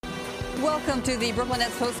Welcome to the Brooklyn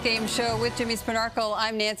Nets postgame show with Jimmy Spenarkel.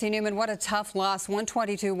 I'm Nancy Newman. What a tough loss.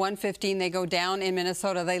 122-115. They go down in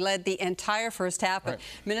Minnesota. They led the entire first half. But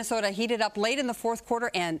Minnesota heated up late in the fourth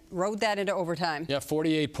quarter and rode that into overtime. Yeah,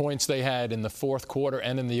 48 points they had in the fourth quarter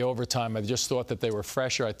and in the overtime. I just thought that they were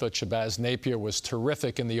fresher. I thought Shabazz Napier was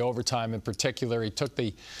terrific in the overtime in particular. He took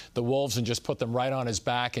the Wolves and just put them right on his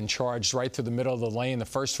back and charged right through the middle of the lane. The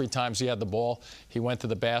first 3 times he had the ball, he went to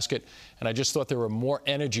the basket. And I just thought there were more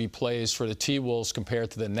energy plays for the T-Wolves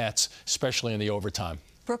compared to the Nets, especially in the overtime.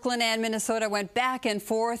 Brooklyn and Minnesota went back and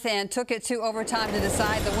forth and took it to overtime to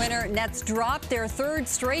decide the winner. Nets dropped their 3rd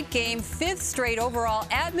straight game, 5th straight overall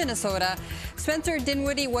at Minnesota. Spencer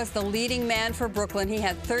Dinwiddie was the leading man for Brooklyn. He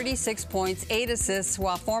had 36 points, 8 assists,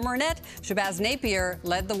 while former Net Shabazz Napier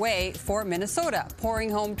led the way for Minnesota, pouring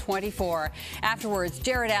home 24. Afterwards,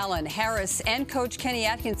 Jared Allen, Harris, and coach Kenny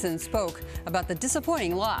Atkinson spoke about the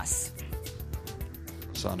disappointing loss.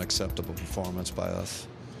 It's an unacceptable performance by us.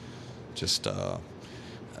 Just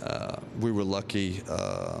we were lucky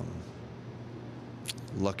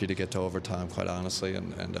to get to overtime, quite honestly,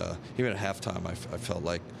 and even at halftime, I felt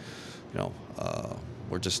like,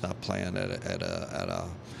 we're just not playing at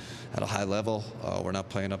a high level. We're not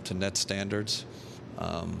playing up to net standards.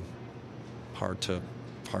 Hard to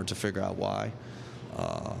figure out why.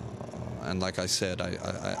 And like I said,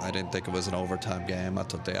 I didn't think it was an overtime game. I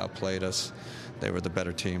thought they outplayed us. They were the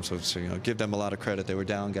better team, so give them a lot of credit. They were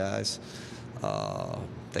down guys.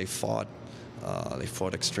 They fought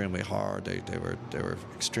extremely hard. They were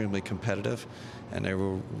extremely competitive, and they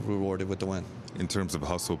were rewarded with the win. In terms of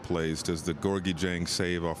hustle plays, does the Gorgie Jang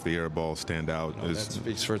save off the air ball stand out? That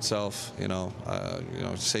speaks for itself.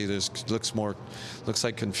 Say looks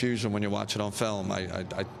like confusion when you watch it on film.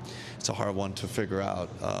 It's a hard one to figure out.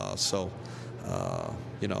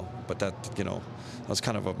 But that was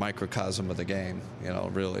kind of a microcosm of the game.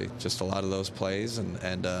 Really, just a lot of those plays, and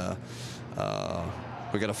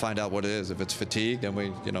we got to find out what it is. If it's fatigue, then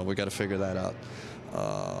we got to figure that out.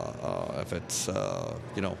 If it's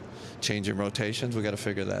changing rotations, we got to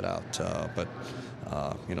figure that out. But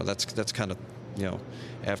that's kind of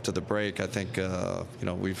after the break. I think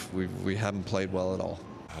we haven't played well at all.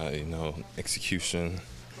 Execution.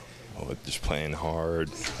 Just playing hard.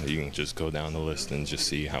 You can just go down the list and just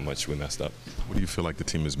see how much we messed up. What do you feel like the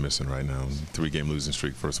team is missing right now? 3-game losing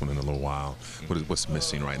streak, first one in a little while. What's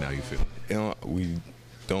missing right now, you feel? We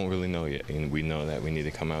don't really know yet. And we know that we need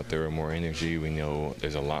to come out there with more energy. We know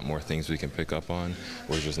there's a lot more things we can pick up on.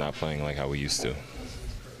 We're just not playing like how we used to.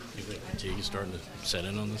 You think fatigue is starting to set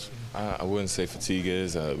in on this? I wouldn't say fatigue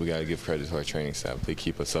is. We got to give credit to our training staff. They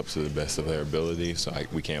keep us up to the best of their ability, so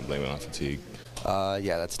we can't blame it on fatigue.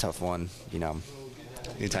 Yeah, that's a tough one.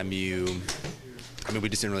 Anytime we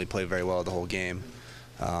just didn't really play very well the whole game.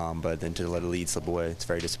 But then to let a lead slip away, it's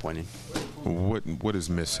very disappointing. What is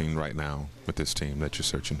missing right now with this team that you're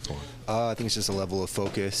searching for? I think it's just a level of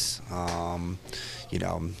focus.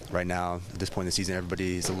 Right now, at this point in the season,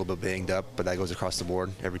 everybody's a little bit banged up, but that goes across the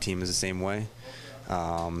board. Every team is the same way.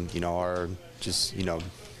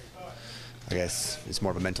 I guess it's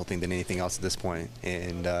more of a mental thing than anything else at this point.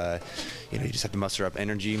 And, you just have to muster up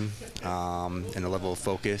energy and a level of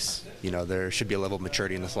focus. There should be a level of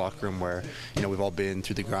maturity in this locker room where, we've all been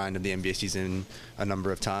through the grind of the NBA season a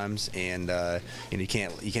number of times. And, you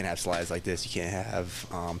can't have slides like this. You can't have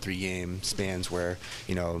 3-game spans where,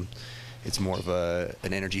 it's more of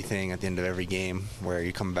an energy thing at the end of every game where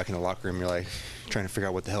you're coming back in the locker room, you're like trying to figure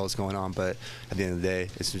out what the hell is going on. But at the end of the day,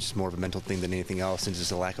 it's just more of a mental thing than anything else, and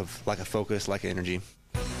just a lack of focus, lack of energy.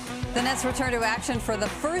 The Nets return to action for the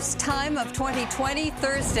first time of 2020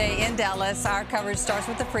 Thursday in Dallas. Our coverage starts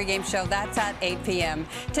with the pregame show. That's at 8 p.m.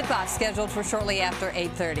 Tip-off scheduled for shortly after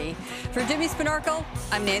 8:30. For Jimmy Spenarkel,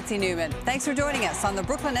 I'm Nancy Newman. Thanks for joining us on the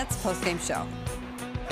Brooklyn Nets postgame show.